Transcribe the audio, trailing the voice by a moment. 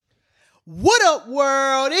What up,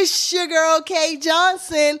 world? It's your girl, Kay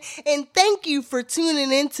Johnson, and thank you for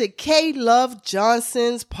tuning in to Kay Love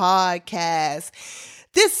Johnson's podcast.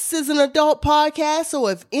 This is an adult podcast, so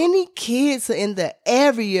if any kids are in the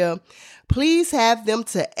area, please have them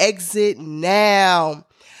to exit now.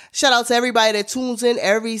 Shout out to everybody that tunes in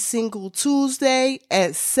every single Tuesday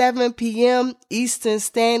at 7 p.m. Eastern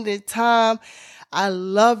Standard Time. I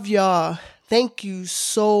love y'all. Thank you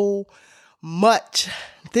so much.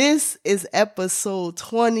 This is episode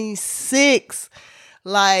 26.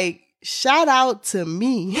 Shout out to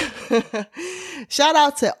me. Shout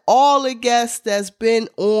out to all the guests that's been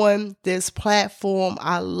on this platform.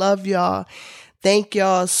 I love y'all. Thank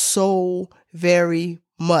y'all so very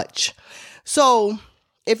much. So,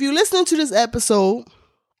 if you're listening to this episode,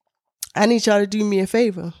 I need y'all to do me a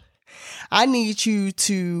favor. I need you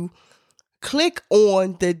to click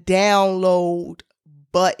on the download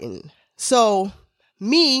button. So,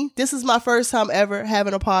 this is my first time ever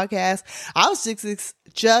having a podcast. I was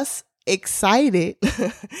just excited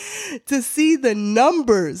to see the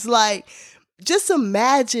numbers. Just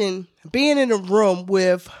imagine being in a room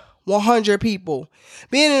with 100 people,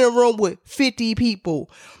 being in a room with 50 people,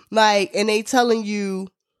 and they telling you,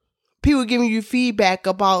 people giving you feedback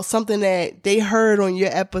about something that they heard on your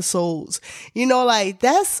episodes.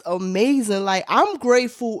 That's amazing. I'm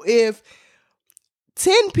grateful if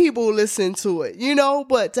 10 people listen to it,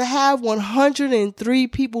 but to have 103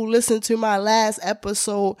 people listen to my last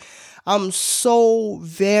episode, I'm so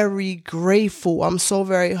very grateful. I'm so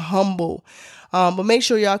very humble. But make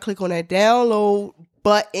sure y'all click on that download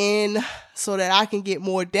button so that I can get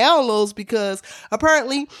more downloads, because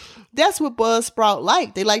apparently that's what Buzzsprout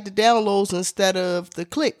like. They like the downloads instead of the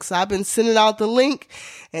clicks. I've been sending out the link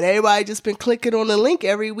and everybody just been clicking on the link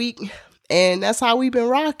every week. And that's how we've been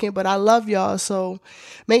rocking. But I love y'all. So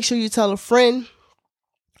make sure you tell a friend.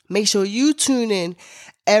 Make sure you tune in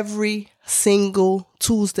every single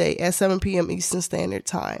Tuesday at 7 p.m. Eastern Standard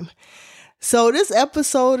Time. So this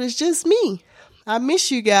episode is just me. I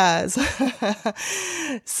miss you guys.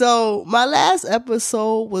 So my last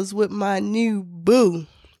episode was with my new boo.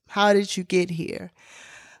 How did you get here?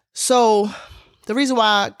 So the reason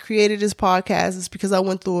why I created this podcast is because I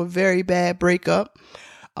went through a very bad breakup.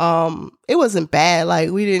 It wasn't bad.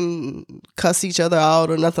 We didn't cuss each other out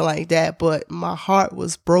or nothing like that, but my heart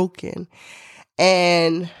was broken.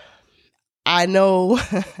 And I know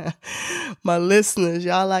my listeners,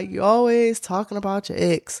 y'all you always talking about your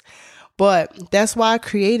ex, but that's why I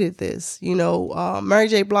created this. Mary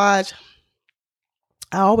J. Blige,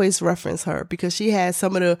 I always reference her because she had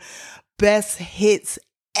some of the best hits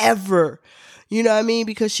ever. You know what I mean?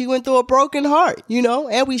 Because she went through a broken heart,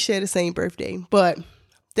 and we share the same birthday, but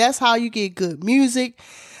that's how you get good music.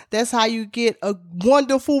 That's how you get a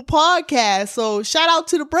wonderful podcast. So shout out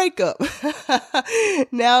to the breakup.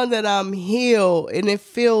 Now that I'm healed, and it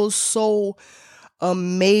feels so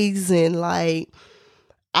amazing.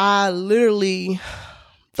 I literally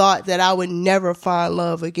thought that I would never find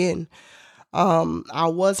love again. I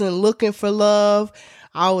wasn't looking for love.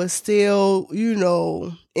 I was still, in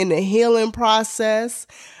the healing process.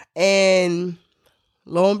 And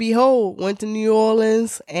lo and behold, went to New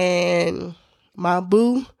Orleans, and my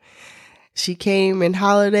boo, she came and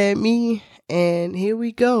hollered at me, and here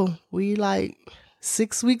we go. We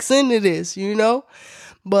 6 weeks into this,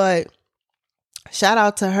 but shout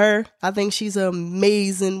out to her. I think she's an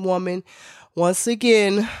amazing woman. Once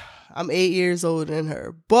again, I'm 8 years older than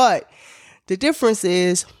her, but the difference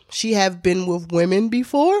is she have been with women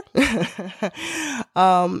before,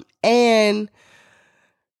 and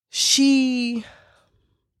she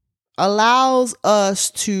allows us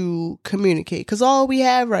to communicate, because all we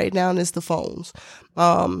have right now is the phones.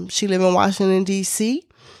 She live in Washington, D.C.,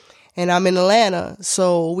 and I'm in Atlanta,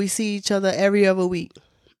 so we see each other every other week.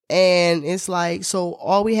 And it's so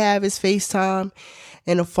all we have is FaceTime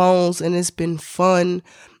and the phones, and it's been fun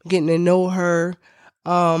getting to know her.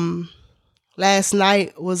 Last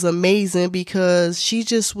night was amazing because she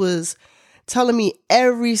just was telling me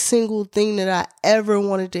every single thing that I ever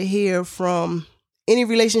wanted to hear from any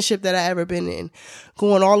relationship that I ever been in,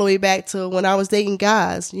 going all the way back to when I was dating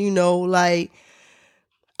guys. I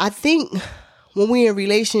think when we're in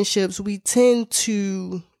relationships, we tend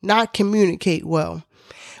to not communicate well.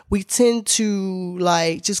 We tend to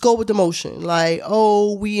just go with the motion.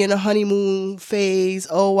 Oh, we in a honeymoon phase.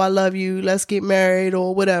 Oh, I love you. Let's get married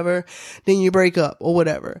or whatever. Then you break up or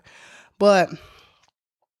whatever. But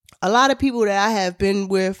a lot of people that I have been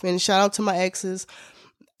with, and shout out to my exes,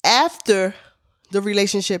 after the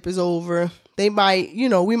relationship is over, they might,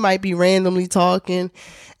 we might be randomly talking,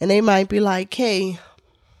 and they might be like, hey,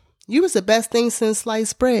 You was the best thing since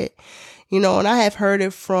sliced bread. And I have heard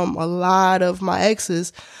it from a lot of my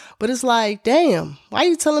exes, but it's like, damn, why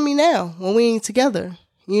you telling me now when we ain't together?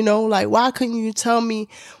 Like, why couldn't you tell me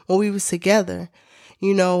when we was together?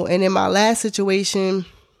 And in my last situation,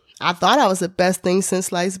 I thought I was the best thing since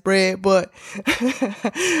sliced bread, but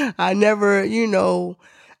I never,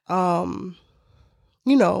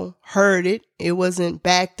 heard it. It wasn't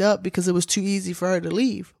backed up because it was too easy for her to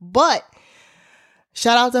leave. But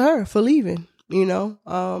shout out to her for leaving.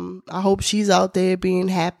 I hope she's out there being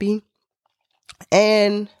happy.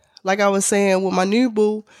 And like I was saying with my new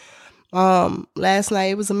boo, last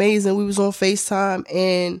night, it was amazing. We was on FaceTime,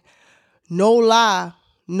 and no lie,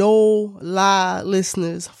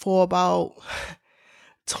 listeners, for about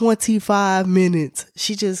 25 minutes,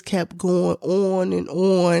 she just kept going on and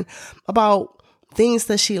on about things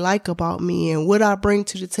that she liked about me and what I bring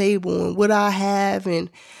to the table and what I have. And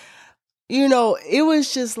it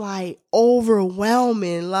was just like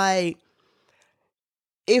overwhelming. Like,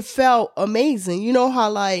 it felt amazing. You know how,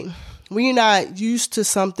 like, when you're not used to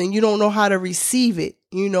something, you don't know how to receive it,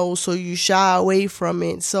 so you shy away from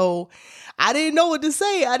it. So I didn't know what to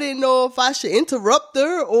say. I didn't know if I should interrupt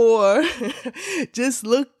her or just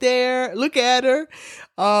look at her,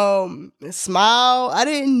 smile. I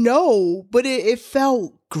didn't know, but it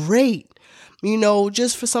felt great,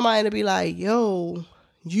 just for somebody to be like, yo,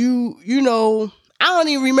 I don't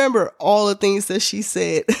even remember all the things that she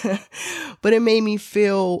said, but it made me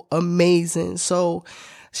feel amazing. So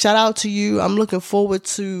shout out to you. I'm looking forward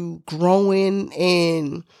to growing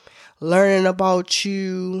and learning about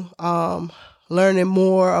you, learning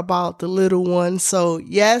more about the little one. So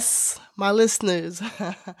yes, my listeners,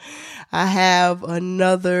 I have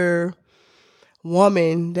another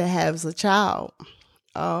woman that has a child.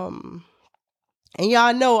 And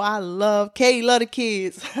y'all know I love the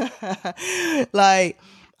kids. Like,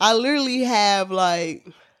 I literally have like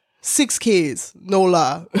 6 kids, no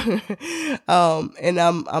lie. And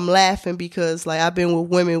I'm laughing because, like, I've been with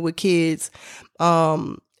women with kids,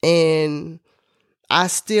 and I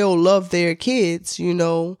still love their kids,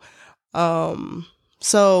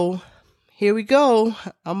 So here we go.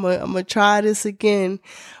 I'm gonna try this again.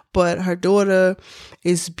 But her daughter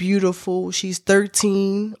is beautiful. She's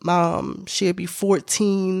 13. She'll be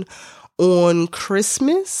 14 on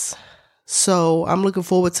Christmas. So I'm looking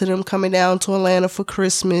forward to them coming down to Atlanta for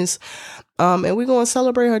Christmas. And we're going to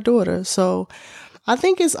celebrate her daughter. So I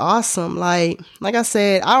think it's awesome. Like I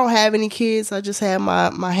said, I don't have any kids. I just have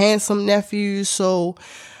my handsome nephews. So,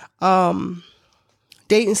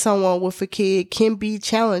 dating someone with a kid can be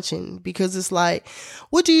challenging because it's like,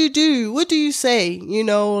 what do you do? What do you say?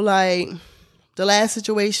 Like the last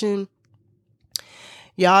situation,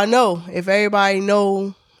 y'all know, if everybody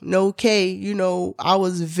know Kay, I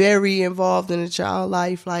was very involved in the child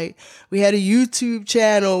life. Like, we had a YouTube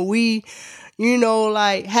channel. We,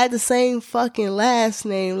 like, had the same fucking last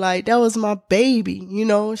name. Like, that was my baby,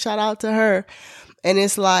 shout out to her. And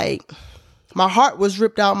it's like, my heart was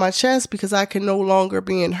ripped out my chest because I can no longer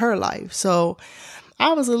be in her life. So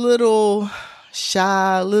I was a little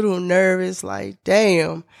shy, a little nervous, like,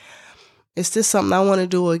 damn, is this something I want to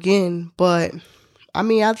do again? But I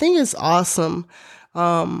mean, I think it's awesome.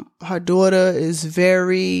 Her daughter is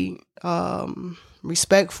very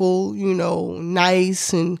respectful,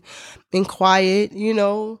 nice and quiet,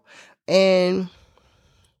 and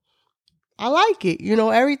I like it.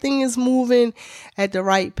 Everything is moving at the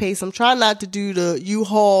right pace. I'm trying not to do the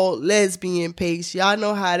U-Haul lesbian pace. Y'all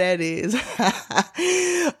know how that is.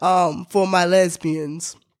 For my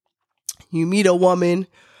lesbians, you meet a woman,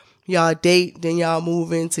 y'all date, then y'all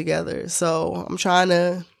move in together. So I'm trying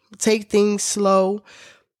to take things slow.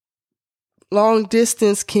 Long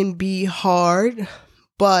distance can be hard,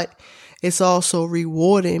 but it's also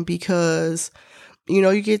rewarding because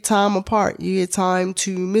you get time apart. You get time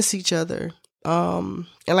to miss each other. And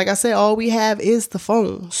like I said, all we have is the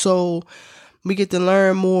phone. So we get to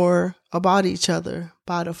learn more about each other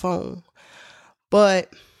by the phone.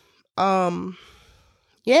 But,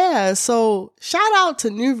 yeah, so shout out to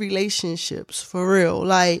new relationships for real.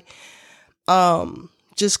 Like,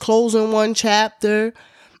 just closing one chapter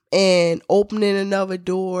and opening another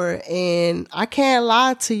door. And I can't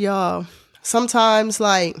lie to y'all. Sometimes,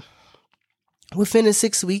 like, within the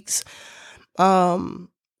 6 weeks,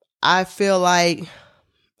 I feel like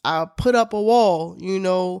I put up a wall,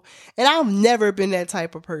 and I've never been that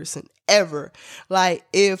type of person, ever. Like,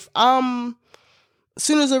 as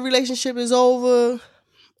soon as a relationship is over,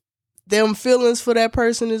 them feelings for that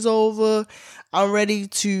person is over, I'm ready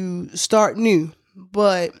to start new.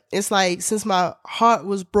 But it's like, since my heart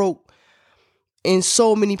was broke in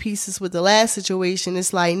so many pieces with the last situation.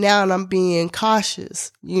 It's like now I'm being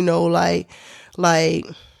cautious, like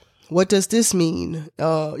what does this mean?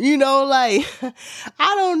 I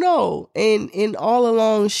don't know. And all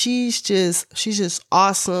along, she's just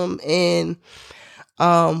awesome. And,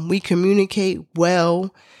 we communicate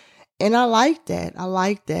well. And I like that.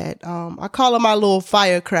 I call her my little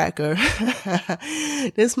firecracker.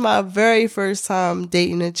 This is my very first time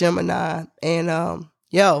dating a Gemini. And,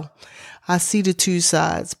 I see the two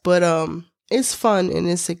sides, but, it's fun and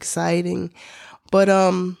it's exciting. But,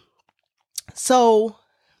 so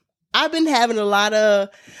I've been having a lot of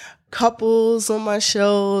couples on my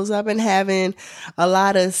shows. I've been having a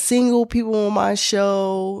lot of single people on my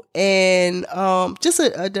show, and just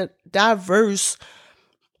a diverse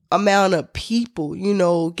amount of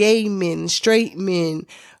people, gay men, straight men,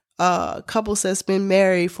 couples that's been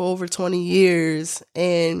married for over 20 years.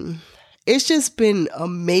 And it's just been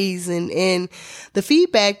amazing. And the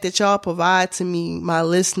feedback that y'all provide to me, my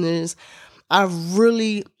listeners, I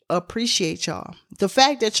really appreciate y'all. The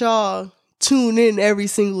fact that y'all tune in every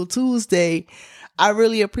single Tuesday, I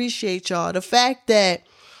really appreciate y'all. The fact that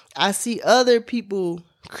I see other people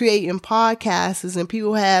creating podcasts and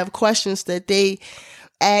people have questions that they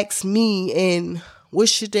ask me and what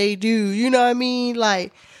should they do? You know what I mean?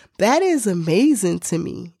 Like, that is amazing to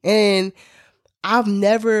me. And I've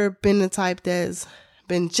never been the type that's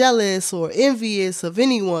been jealous or envious of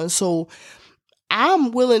anyone. So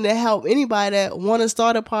I'm willing to help anybody that want to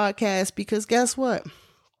start a podcast, because guess what?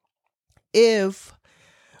 If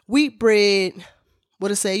wheat bread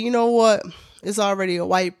would have said, you know what, it's already a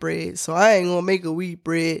white bread, so I ain't gonna make a wheat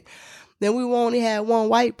bread, then we will only have one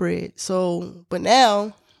white bread. So, but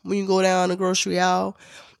now when you go down the grocery aisle,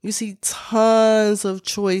 you see tons of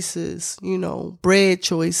choices, bread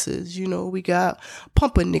choices. We got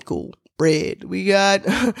pumpernickel bread. We got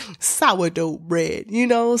sourdough bread,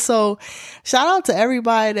 so shout out to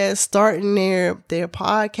everybody that's starting their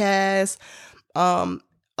podcast.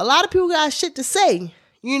 A lot of people got shit to say,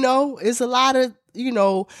 it's a lot of,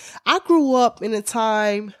 I grew up in a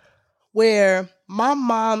time where my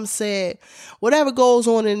mom said, whatever goes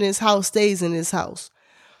on in this house stays in this house.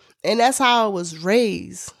 And that's how I was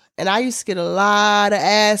raised. And I used to get a lot of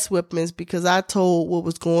ass whippings because I told what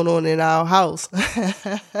was going on in our house.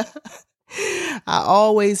 I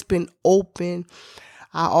always been open.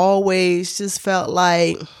 I always just felt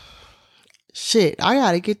like, shit, I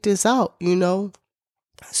gotta get this out,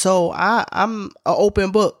 So I'm an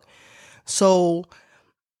open book. So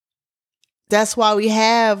that's why we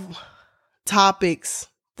have topics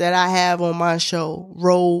that I have on my show,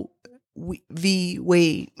 Roe v.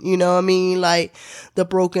 Wade, like the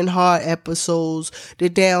broken heart episodes, the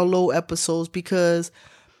down low episodes, because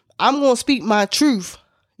I'm going to speak my truth.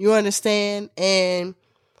 You understand? And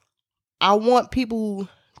I want people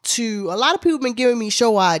to, a lot of people have been giving me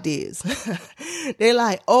show ideas. They're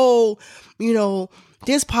like, oh,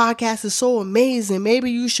 this podcast is so amazing. Maybe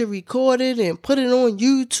you should record it and put it on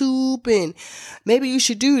YouTube, and maybe you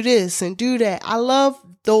should do this and do that. I love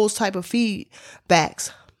those type of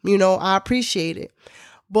feedbacks. I appreciate it.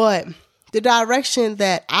 But the direction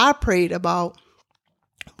that I prayed about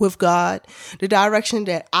with God, the direction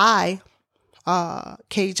that I,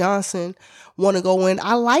 Kay Johnson, want to go in,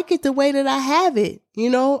 I like it the way that I have it.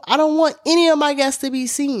 I don't want any of my guests to be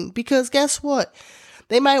seen, because guess what?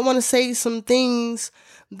 They might want to say some things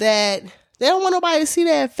that they don't want nobody to see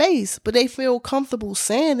their face, but they feel comfortable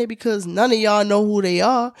saying it because none of y'all know who they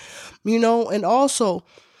are, and also,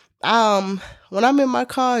 when I'm in my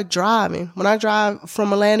car driving, when I drive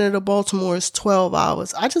from Atlanta to Baltimore, it's 12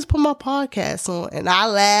 hours. I just put my podcast on and I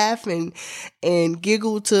laugh and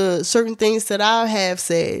giggle to certain things that I have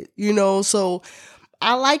said, so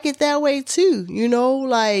I like it that way too,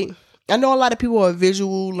 like, I know a lot of people are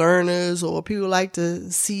visual learners or people like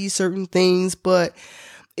to see certain things, but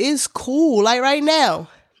it's cool. Like right now,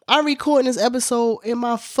 I'm recording this episode in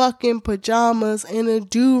my fucking pajamas and a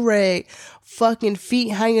do-rag, fucking feet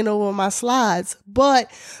hanging over my slides,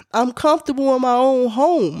 but I'm comfortable in my own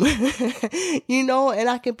home, and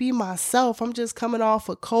I can be myself. I'm just coming off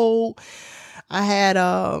a cold. I had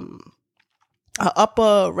an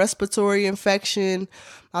upper respiratory infection.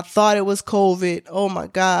 I thought it was COVID. Oh my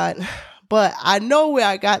God. But I know where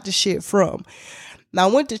I got the shit from. Now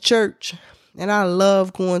I went to church, and I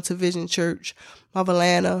love going to Vision Church of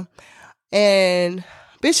Atlanta. And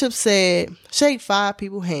Bishop said, shake 5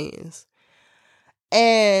 people's hands.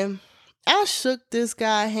 And I shook this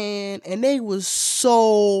guy's hand, and they was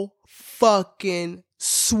so fucking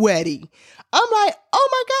sweaty. I'm like,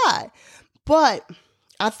 oh my God. But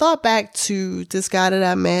I thought back to this guy that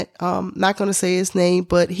I met. Not going to say his name,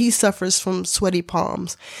 but he suffers from sweaty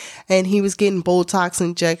palms, and he was getting Botox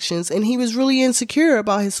injections, and he was really insecure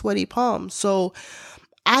about his sweaty palms. So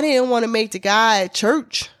I didn't want to make the guy at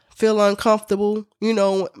church feel uncomfortable,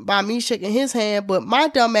 by me shaking his hand. But my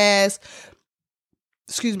dumb ass,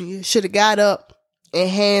 should have got up and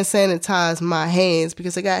hand sanitized my hands,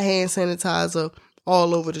 because I got hand sanitizer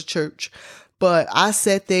all over the church. But I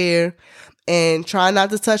sat there and tried not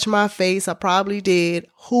to touch my face. I probably did.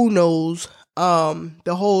 Who knows?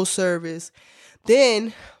 The whole service.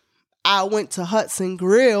 Then I went to Hudson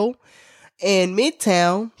Grill in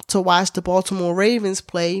Midtown to watch the Baltimore Ravens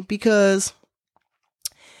play, because,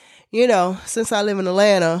 since I live in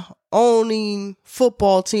Atlanta, only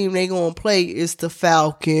football team they gonna play is the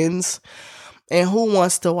Falcons. And who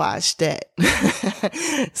wants to watch that?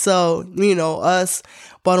 So, us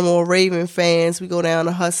Baltimore Raven fans, we go down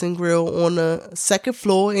to Hudson Grill on the second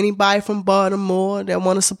floor. Anybody from Baltimore that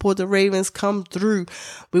want to support the Ravens, come through.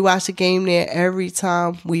 We watch the game there every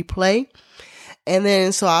time we play. And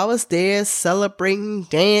then, so I was there celebrating,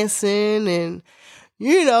 dancing, and,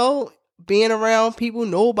 being around people.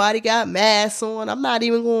 Nobody got masks on. I'm not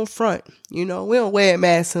even going front. We don't wear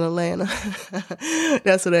masks in Atlanta.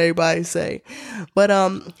 That's what everybody say. But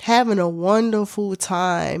having a wonderful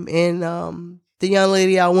time. And the young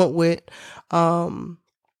lady I went with,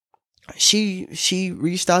 she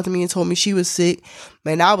reached out to me and told me she was sick.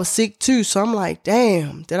 Man, I was sick too. So I'm like,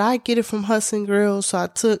 damn, did I get it from Hudson Grill? So I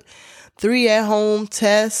took 3 at-home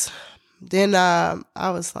tests. Then I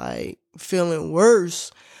was like feeling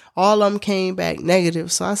worse. All of them came back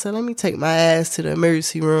negative. So I said, let me take my ass to the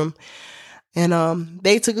emergency room. And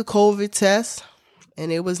they took a COVID test,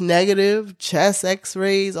 and it was negative, chest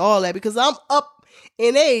x-rays, all that, because I'm up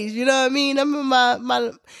in age, you know what I mean? I'm in my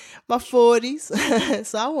 40s.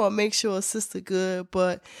 So I want to make sure sister good.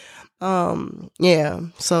 But yeah,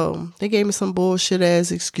 so they gave me some bullshit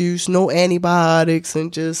ass excuse, no antibiotics,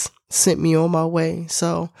 and just sent me on my way.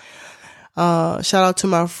 So shout out to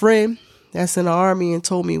my friend that's in the Army and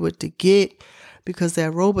told me what to get, because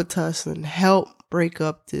that Robitussin helped break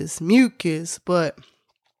up this mucus. But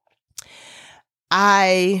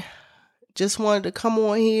I just wanted to come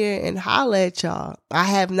on here and holler at y'all. I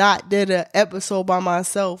have not did an episode by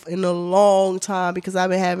myself in a long time, because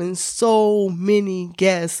I've been having so many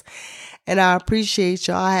guests, and I appreciate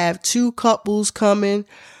y'all. I have 2 couples coming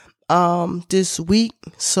this week,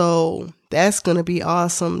 so that's gonna be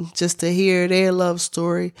awesome just to hear their love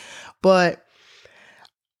story. But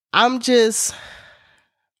I'm just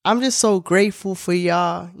so grateful for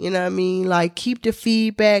y'all. You know what I mean? Like, keep the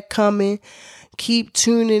feedback coming. Keep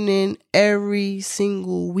tuning in every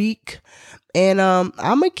single week. And I'm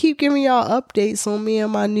going to keep giving y'all updates on me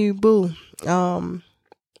and my new boo.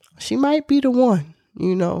 She might be the one,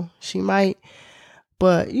 She might.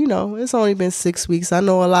 But, it's only been 6 weeks. I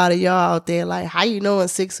know a lot of y'all out there like, how you know in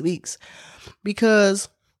 6 weeks? Because,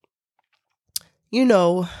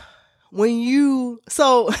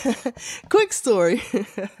 quick story.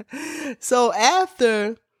 So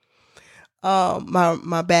after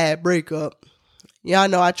my bad breakup, y'all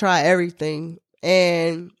know I try everything.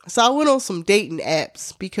 And so I went on some dating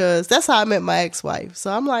apps, because that's how I met my ex-wife.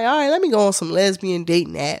 So I'm like, all right, let me go on some lesbian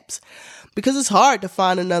dating apps, because it's hard to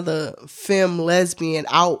find another femme lesbian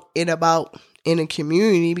out and about in a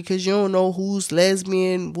community, because you don't know who's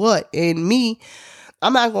lesbian, what. And me,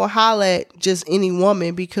 I'm not going to holler at just any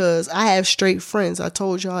woman, because I have straight friends. I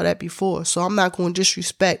told y'all that before. So I'm not going to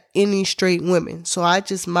disrespect any straight women. So I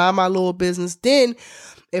just mind my little business. Then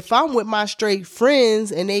if I'm with my straight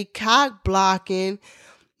friends and they cock blocking,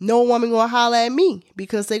 no woman going to holler at me,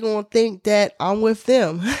 because they going to think that I'm with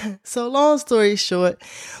them. So long story short,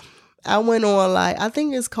 I went on, I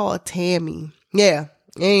think it's called Tammy. Yeah.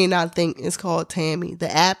 It's called Tammy.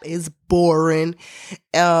 The app is boring.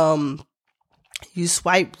 You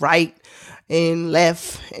swipe right and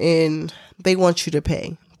left, and they want you to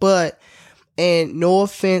pay. And no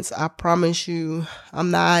offense, I promise you,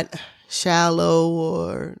 I'm not shallow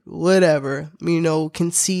or whatever,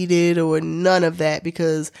 conceited or none of that,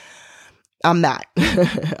 because I'm not.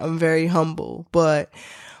 I'm very humble. But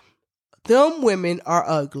them women are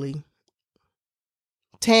ugly.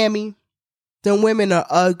 Tammy, them women are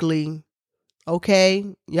ugly. Okay?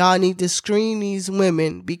 Y'all need to screen these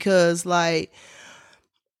women, because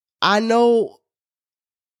I know,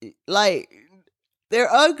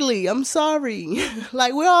 they're ugly. I'm sorry.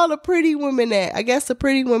 Where all the pretty women at? I guess the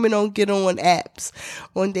pretty women don't get on apps,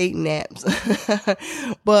 on dating apps.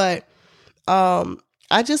 But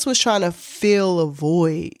I just was trying to fill a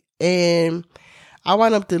void. And I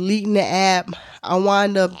wound up deleting the app. I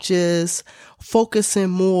wound up just focusing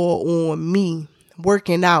more on me,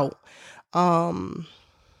 working out,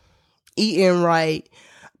 eating right,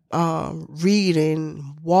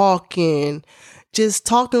 reading, walking, just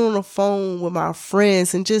talking on the phone with my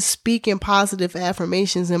friends and just speaking positive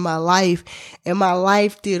affirmations in my life. And my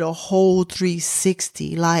life did a whole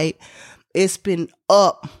 360. Like, it's been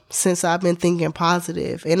up since I've been thinking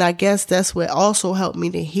positive. And I guess that's what also helped me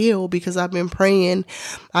to heal, because I've been praying.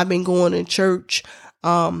 I've been going to church,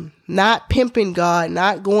 not pimping God,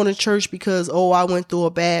 not going to church because, I went through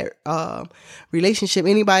a bad relationship.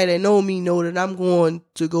 Anybody that know me know that I'm going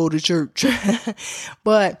to go to church.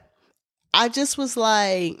 But I just was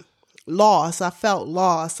like lost. I felt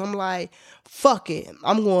lost. I'm like, fuck it.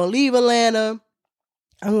 I'm going to leave Atlanta.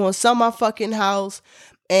 I'm going to sell my fucking house.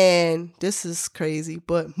 And this is crazy,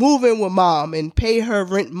 but move in with mom and pay her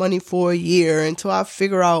rent money for a year until I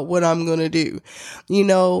figure out what I'm going to do,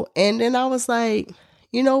 And then I was like,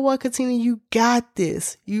 you know what, Katina, you got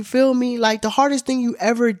this. You feel me? Like, the hardest thing you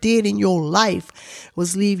ever did in your life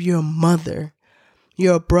was leave your mother,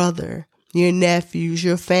 your brother, your nephews,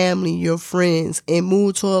 your family, your friends, and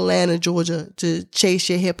move to Atlanta, Georgia to chase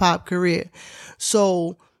your hip hop career.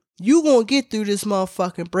 So you gonna get through this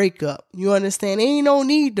motherfucking breakup. You understand? Ain't no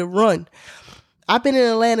need to run. I've been in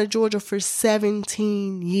Atlanta, Georgia for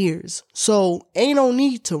 17 years. So ain't no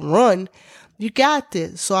need to run. You got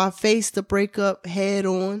this. So I faced the breakup head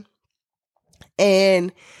on.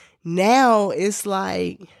 And now it's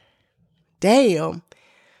like, damn.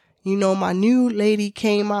 My new lady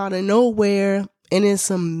came out of nowhere, and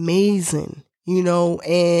it's amazing,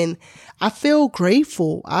 and I feel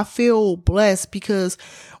grateful. I feel blessed, because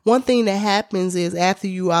one thing that happens is after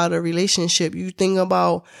you out of a relationship, you think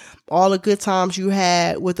about all the good times you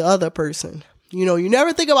had with the other person. You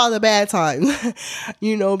never think about the bad times,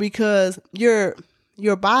 because your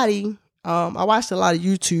body, I watched a lot of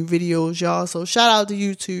YouTube videos, y'all. So shout out to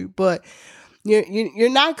YouTube, but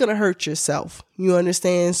you're not going to hurt yourself. You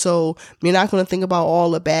understand? So you're not going to think about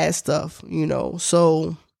all the bad stuff,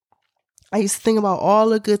 So I used to think about all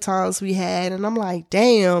the good times we had, and I'm like,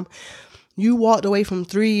 damn, you walked away from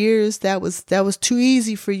 3 years. That was too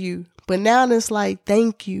easy for you. But now it's like,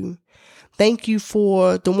 thank you. Thank you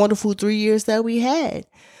for the wonderful 3 years that we had.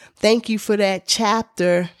 Thank you for that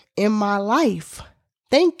chapter in my life.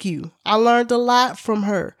 Thank you. I learned a lot from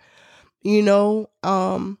her,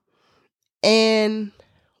 and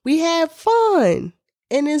we had fun,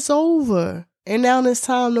 and it's over. And now it's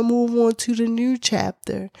time to move on to the new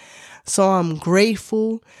chapter. So I'm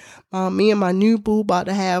grateful. Me and my new boo about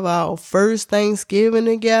to have our first Thanksgiving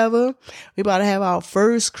together. We about to have our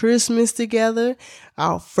first Christmas together,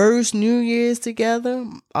 our first New Year's together,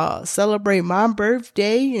 celebrate my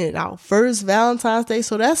birthday and our first Valentine's Day.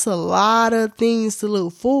 So that's a lot of things to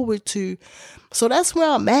look forward to. So that's where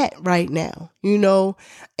I'm at right now,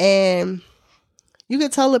 and you can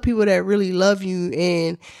tell the people that really love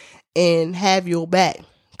you and have your back,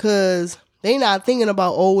 because they not thinking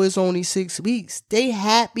about, it's only 6 weeks. They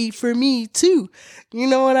happy for me too. You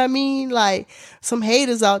know what I mean? Like, some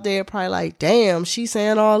haters out there probably like, damn, she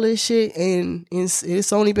saying all this shit and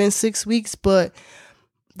it's only been 6 weeks. But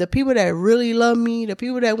the people that really love me, the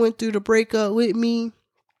people that went through the breakup with me,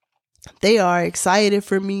 they are excited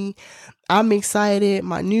for me. I'm excited.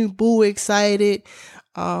 My new boo excited.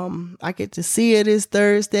 I get to see her this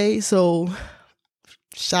Thursday. So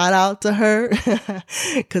shout out to her,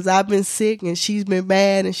 because I've been sick and she's been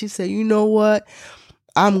bad. And she said, you know what?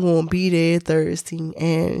 I'm going to be there Thursday.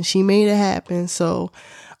 And she made it happen. So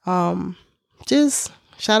just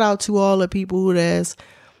shout out to all the people that's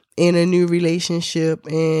in a new relationship,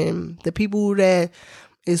 and the people that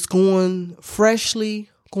is going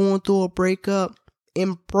through a breakup.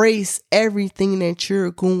 Embrace everything that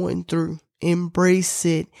you're going through. Embrace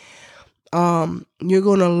it. You're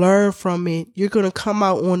going to learn from it. You're going to come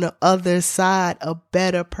out on the other side a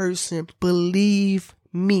better person. Believe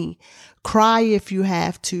me. Cry if you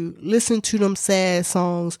have to. Listen to them sad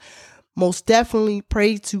songs. Most definitely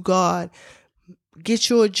pray to God. Get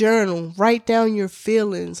your journal. Write down your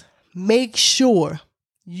feelings. Make sure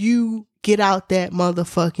you get out that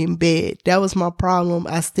motherfucking bed. That was my problem.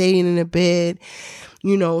 I stayed in the bed,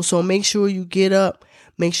 so make sure you get up.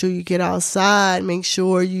 Make sure you get outside. Make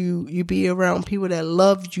sure you be around people that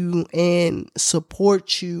love you and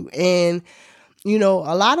support you. And,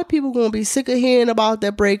 a lot of people going to be sick of hearing about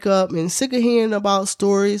that breakup and sick of hearing about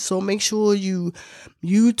stories. So make sure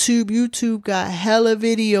YouTube got hella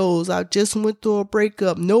videos. I just went through a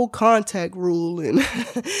breakup, no contact rule, and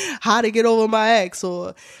how to get over my ex.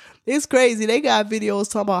 Or it's crazy. They got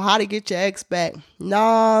videos talking about how to get your ex back.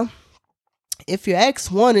 Nah. if your ex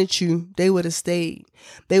wanted you, they would have stayed.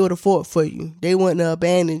 They would have fought for you. They wouldn't have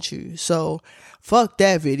abandoned you. So fuck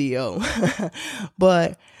that video.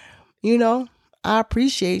 But, I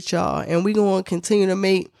appreciate y'all. And we're going to continue to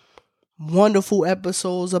make wonderful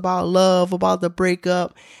episodes about love, about the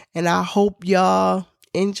breakup. And I hope y'all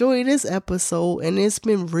enjoy this episode. And it's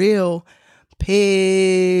been real.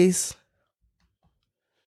 Peace.